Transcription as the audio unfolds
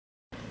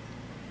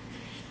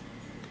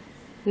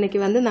இன்னைக்கு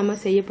வந்து நம்ம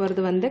செய்ய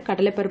போகிறது வந்து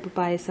கடலை பருப்பு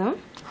பாயசம்.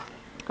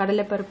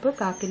 கடலை பருப்பு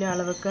 1/4 கிலோ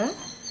அளவுக்கு,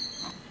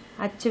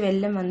 அச்சு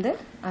வெல்லம் வந்து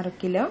 1/2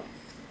 கிலோ,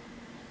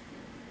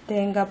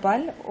 தேங்காய்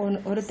பால்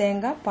 1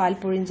 தேங்காய் பால்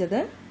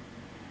புழிஞ்சது,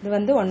 இது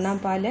வந்து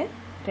 1ஆம் பால்,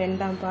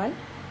 2ஆம் பால்,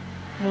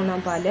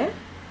 3ஆம் பால்,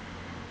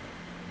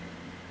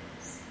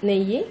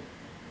 நெய்,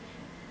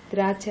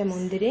 திராட்சை,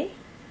 முந்திரி,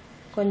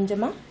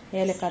 கொஞ்சமாக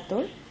ஏலக்காய்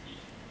தூள்,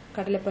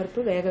 கடலை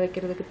பருப்பு வேக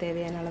வைக்கிறதுக்கு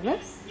தேவையான அளவு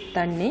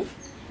தண்ணி.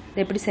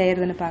 இது எப்படி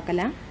செய்கிறதுன்னு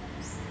பார்க்கலாம்.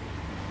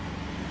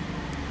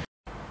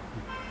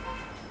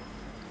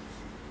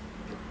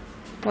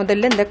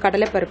 முதல்ல இந்த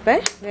கடலை பருப்பை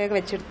வேக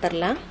வச்சு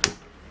எடுத்துடலாம்.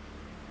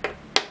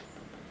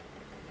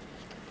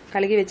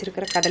 கழுகி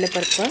வச்சிருக்கிற கடலை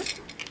பருப்பு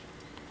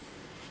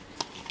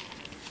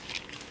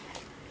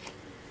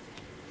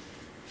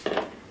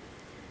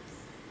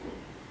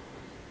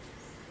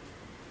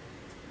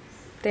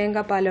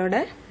தேங்காய் பாலோட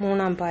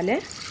 3ஆம் பால்,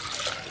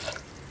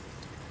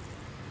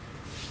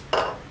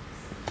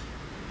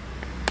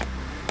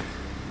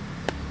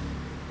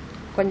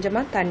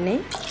 கொஞ்சமாக தண்ணி,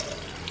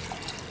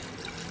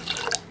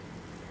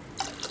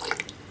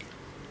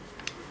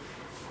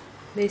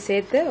 இதை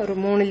சேர்த்து ஒரு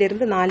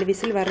 3லிருந்து 4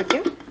 விசில்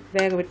வரைக்கும்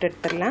வேக விட்டு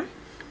எடுத்துடலாம்.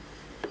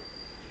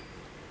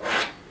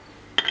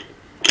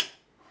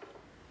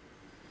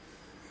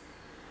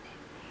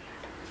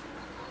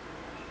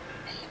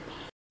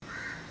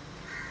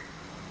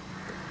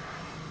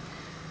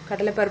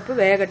 கடலைப்பருப்பு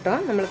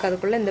வேகட்டும். நம்மளுக்கு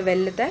அதுக்குள்ளே இந்த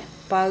வெல்லத்தை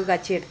பாகு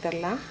காய்ச்சி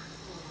எடுத்துடலாம்.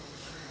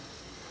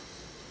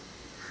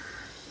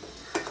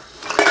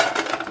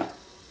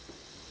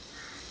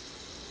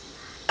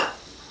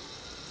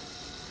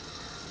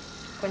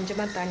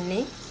 கொஞ்சமாக தண்ணி,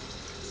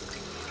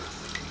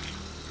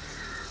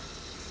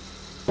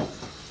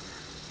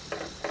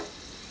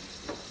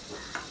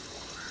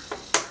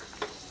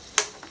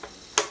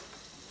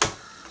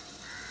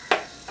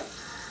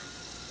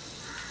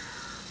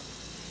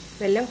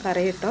 வெல்லம்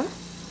கரையட்டும்.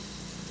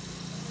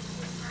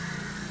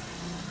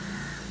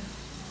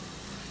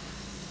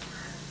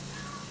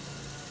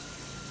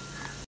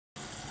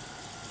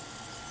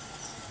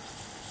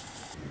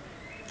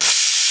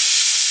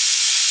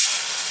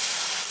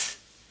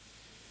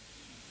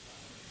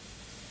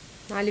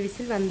 நாலு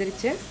விசில்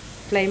வந்துருச்சு.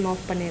 ஃப்ளேம்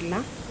ஆஃப்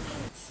பண்ணிடலாம்.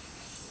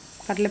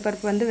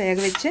 கடலைப்பருப்பு வந்து வேக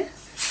வச்சு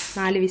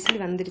 4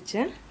 விசில் வந்துருச்சு.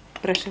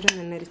 ப்ரெஷரும்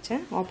நின்றுருச்சு.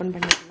 ஓப்பன்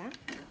பண்ணிடலாம்.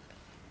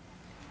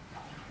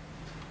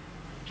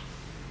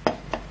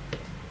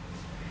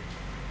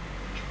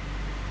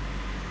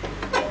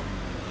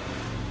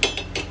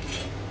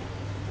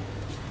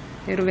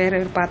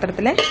 வேறு ஒரு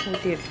பாத்திரத்தில்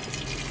ஊற்றி எடுத்து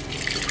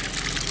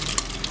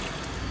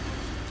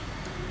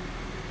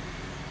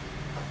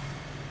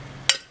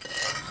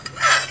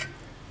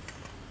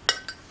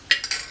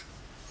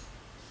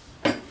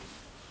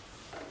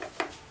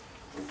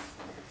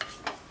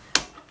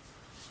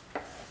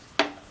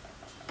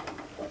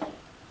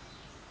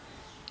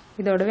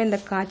இதோடவே இந்த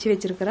காய்ச்சி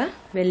வச்சிருக்கிற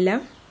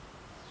வெல்லம்,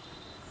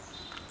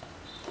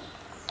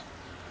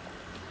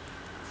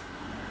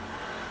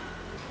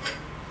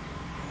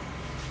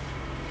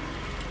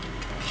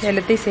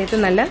 எல்லாத்தையும்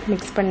சேர்த்து நல்லா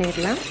மிக்ஸ்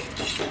பண்ணிடலாம்.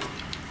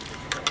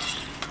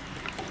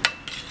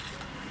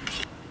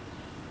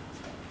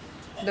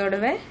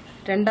 இதோடவே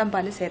 2ஆம்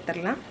பால்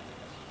சேர்த்துடலாம்.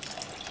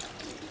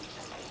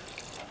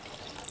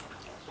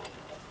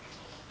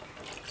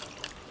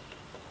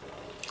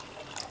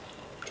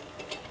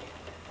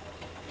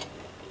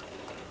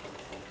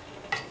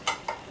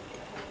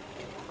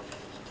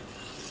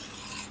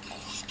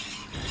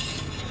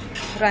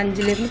 ஒரு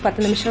 5லிருந்து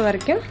 10 நிமிஷம்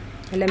வரைக்கும்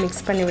எல்லாம்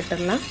மிக்ஸ் பண்ணி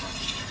விட்டுடலாம்.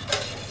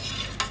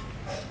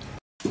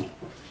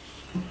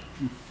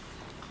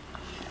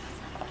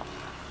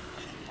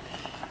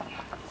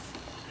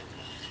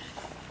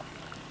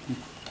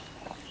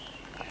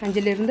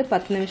 அஞ்சுலேருந்து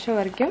 10 நிமிஷம்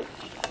வரைக்கும்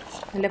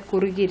நல்லா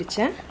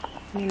குறுகிருச்சேன்.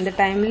 இந்த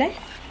டைமில்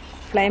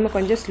ஃப்ளேமை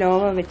கொஞ்சம்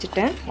ஸ்லோவாக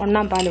வச்சுட்டேன்.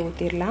 1ஆம் பால்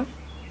ஊற்றிடலாம்.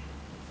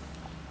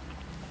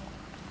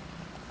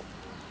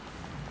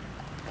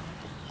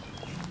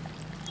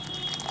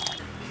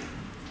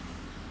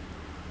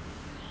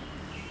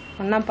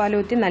 ஒன்றாம் பால்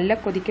ஊற்றி நல்லா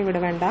கொதிக்க விட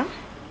வேண்டாம்.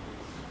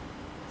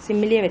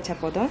 சிம்மிலேயே வச்சா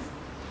போதும்.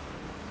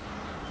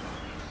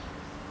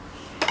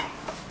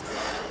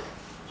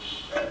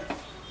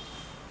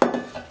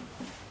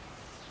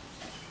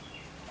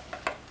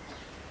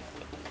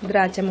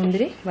 திராட்சை,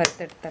 முந்திரி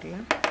வறுத்து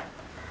எடுத்துடலாம்.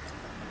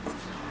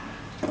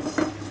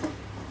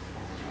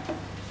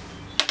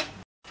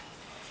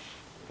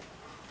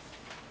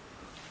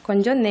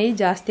 கொஞ்சம் நெய்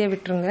ஜாஸ்தியாக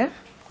விட்டுருங்க.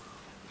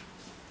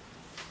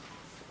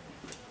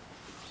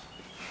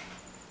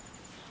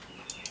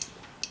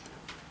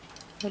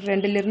 ஒரு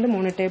 2லிருந்து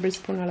 3 டேபிள்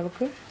ஸ்பூன்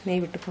அளவுக்கு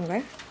நெய் விட்டுக்கோங்க.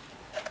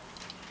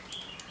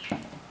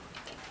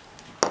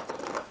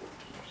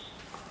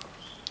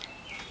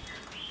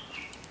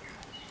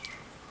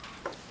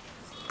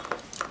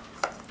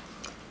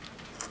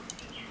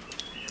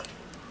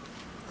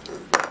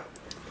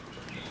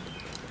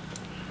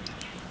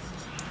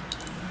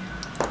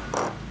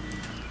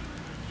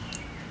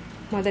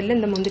 முதல்ல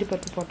இந்த முந்திரி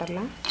பருப்பு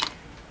போட்டுடலாம்.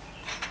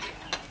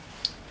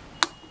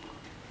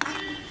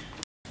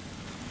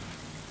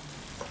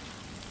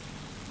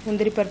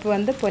 முந்திரி பருப்பு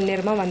வந்து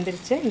பொன்னிறமாக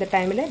வந்துருச்சு. இந்த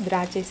டைமில்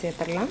திராட்சை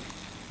சேர்த்துடலாம்.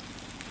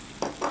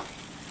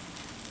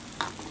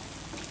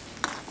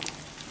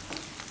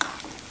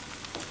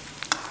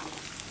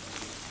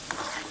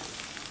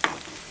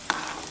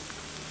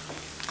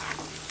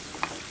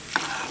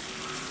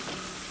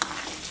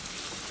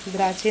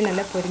 திராட்சை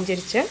நல்லா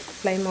பொரிஞ்சிருச்சு.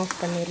 ஃப்ளேம் ஆஃப்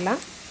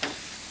பண்ணிடலாம்.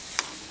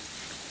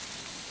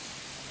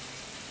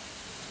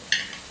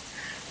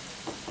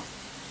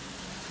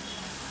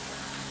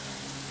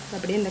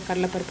 அப்படியே இந்த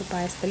கடலைப்பருப்பு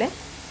பாயசத்தில்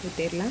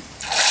ஊற்றிடலாம்.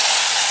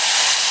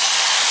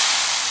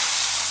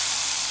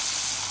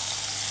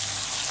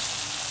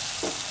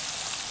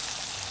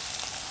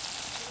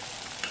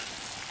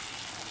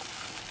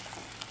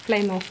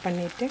 ஃப்ளேம் ஆஃப்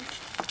பண்ணிவிட்டு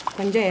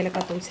கொஞ்சம்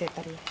ஏலக்காய் தூள்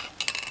சேர்த்துடலாம்.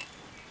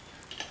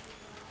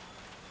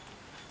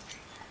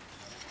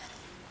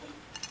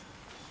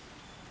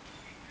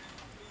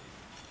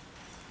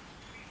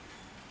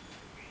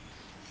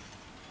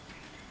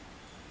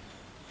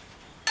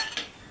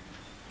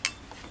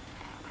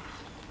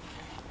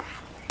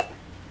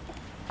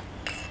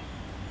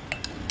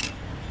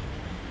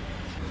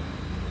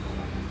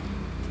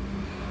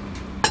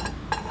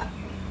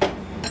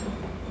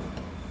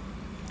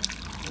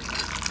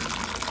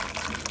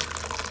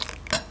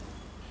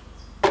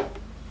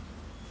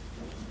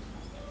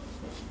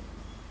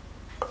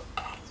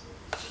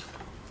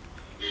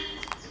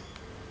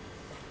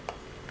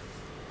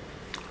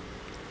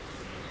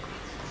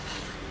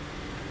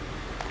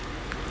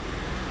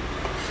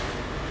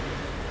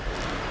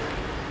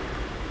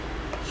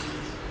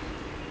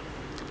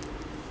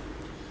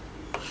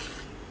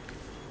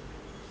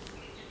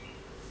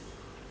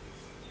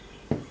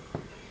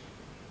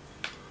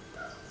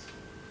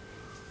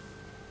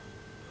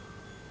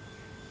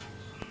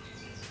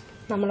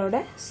 நம்மளோட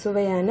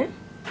சுவையான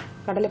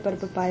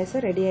கடலைப்பருப்பு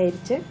பாயசம் ரெடி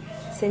ஆயிடுச்சு.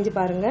 செஞ்சு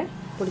பாருங்கள்.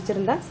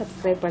 பிடிச்சிருந்தா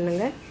சப்ஸ்கிரைப்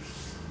பண்ணுங்கள்.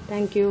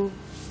 தேங்க்யூ.